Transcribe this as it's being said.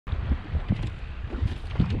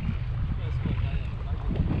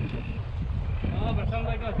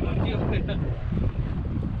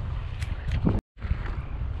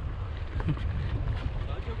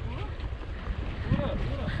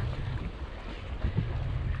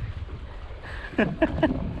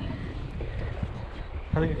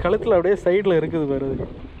அதுக்கு கழுத்தில் அப்படியே சைடில் இருக்குது பாரு அது.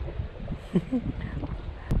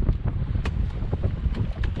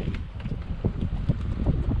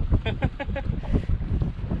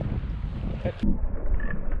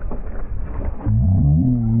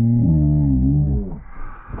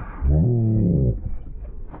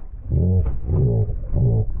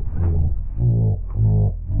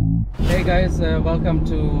 Hey guys, welcome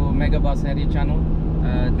to Megabass channel.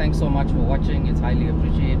 Thanks so much for watching, it's highly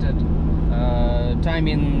appreciated. Time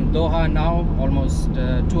in Doha now, almost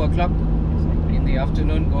 2 o'clock in the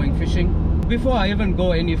afternoon, going fishing. Before I even go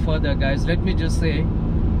any further guys, let me just say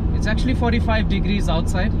it's actually 45 degrees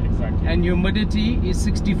outside. Exactly. And humidity is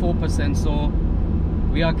 64%, so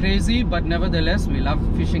we are crazy, but nevertheless we love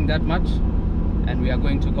fishing that much and we are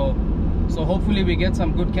going to go. So hopefully we get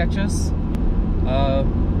some good catches.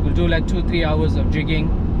 We'll do like 2-3 hours of jigging,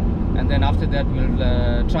 and then after that we'll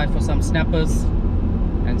try for some snappers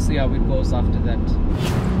and see how it goes after that.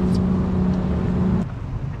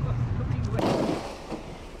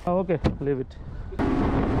 Oh, okay, leave it.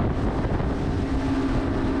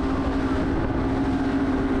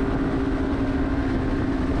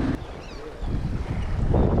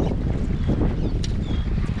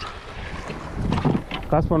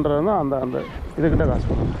 காசு பண்ணுறதுனா அந்த அந்த இதுக்கிட்ட காசு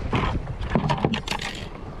பண்ணுறோம்.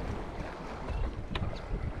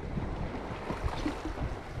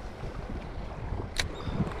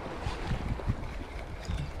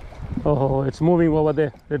 Oh, it's moving over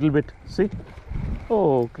there little bit. See?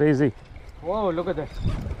 Oh, crazy. Whoa, look at that.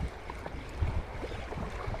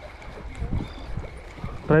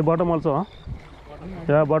 Try bottom also, huh? Bottom?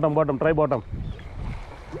 Yeah, bottom. Try bottom.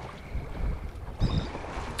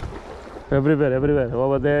 Everywhere.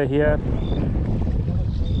 Over there, here.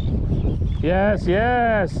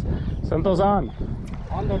 Yes. Santosan.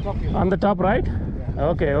 On the top here. On the top, right?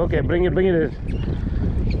 Yeah. Okay. Bring it.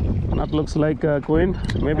 That looks like a queen.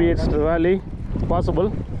 Maybe it's Valley. Possible.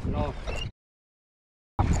 No.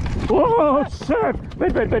 Oh shit!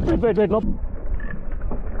 Wait. No.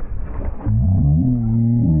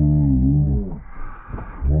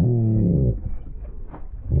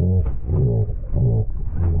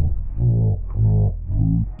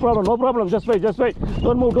 No problem. Just wait.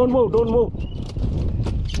 Don't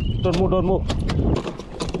move.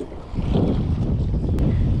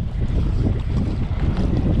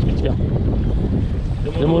 Yeah.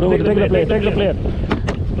 Remove. Take the player.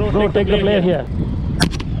 Bro, take the player here.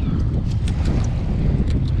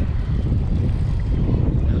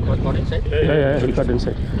 Got inside? Yeah, he got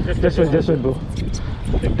inside. Just wait, bro.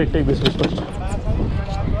 Take this fish first.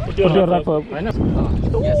 Put your wrap up.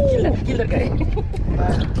 Yes, kill that guy.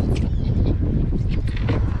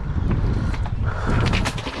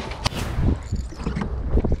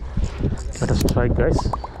 Let us try, guys.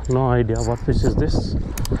 No idea what fish is this.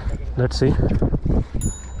 Let's see.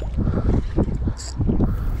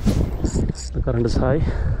 The current is high.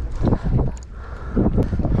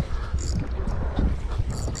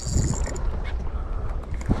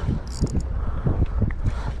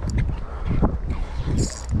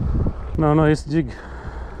 No, it's jig.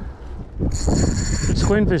 It's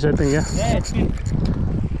queen fish, I think, yeah? Yeah, it's been.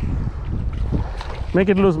 Make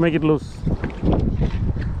it loose.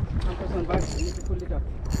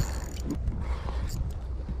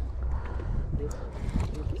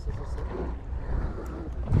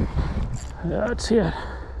 Yeah, it's here.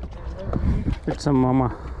 It's a mama.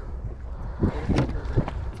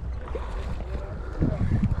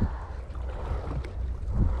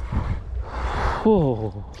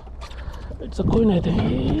 Oh, it's a queen, I think.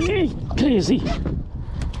 Crazy.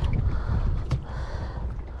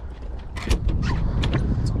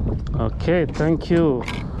 Okay, thank you.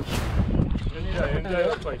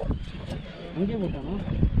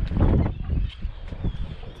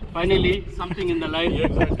 Finally, something in the line. Yeah.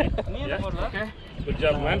 Okay. Good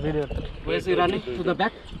job, man. Where is he running? To the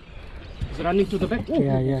back? He's running to the back?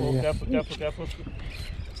 Yeah. Careful.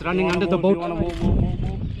 It's running under the boat. You wanna move.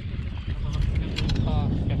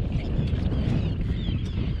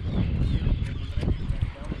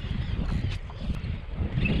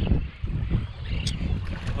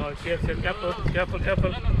 Oh, shit,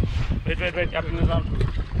 careful. Wait, captain is on.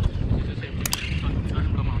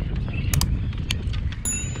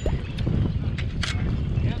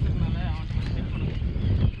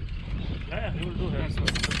 Yeah, he will do that.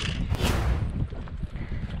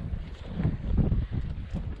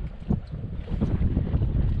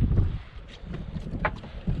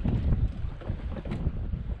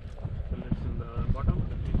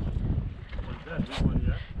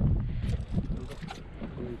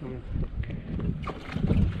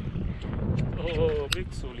 Oh, big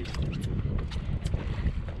soli.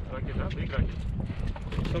 Racket, huh? Big racket.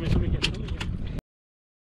 Show me again.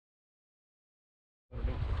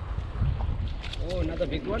 Oh, another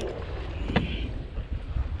big one.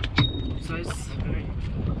 Good size.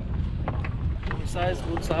 Good size,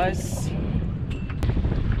 good size.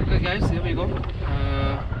 Okay guys, here we go.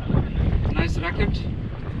 Nice racket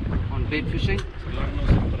on bait fishing.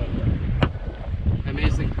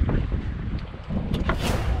 Amazing.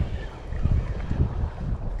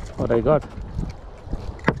 What I got?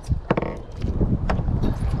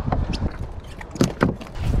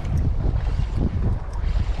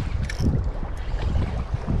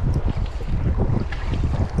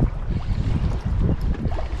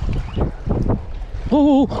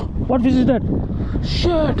 Oh, what fish is that?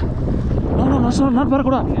 Shit! No, it's not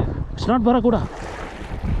barracuda. It's not barracuda.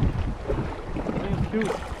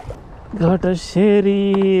 Got a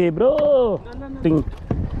sherry, bro. No. Ting.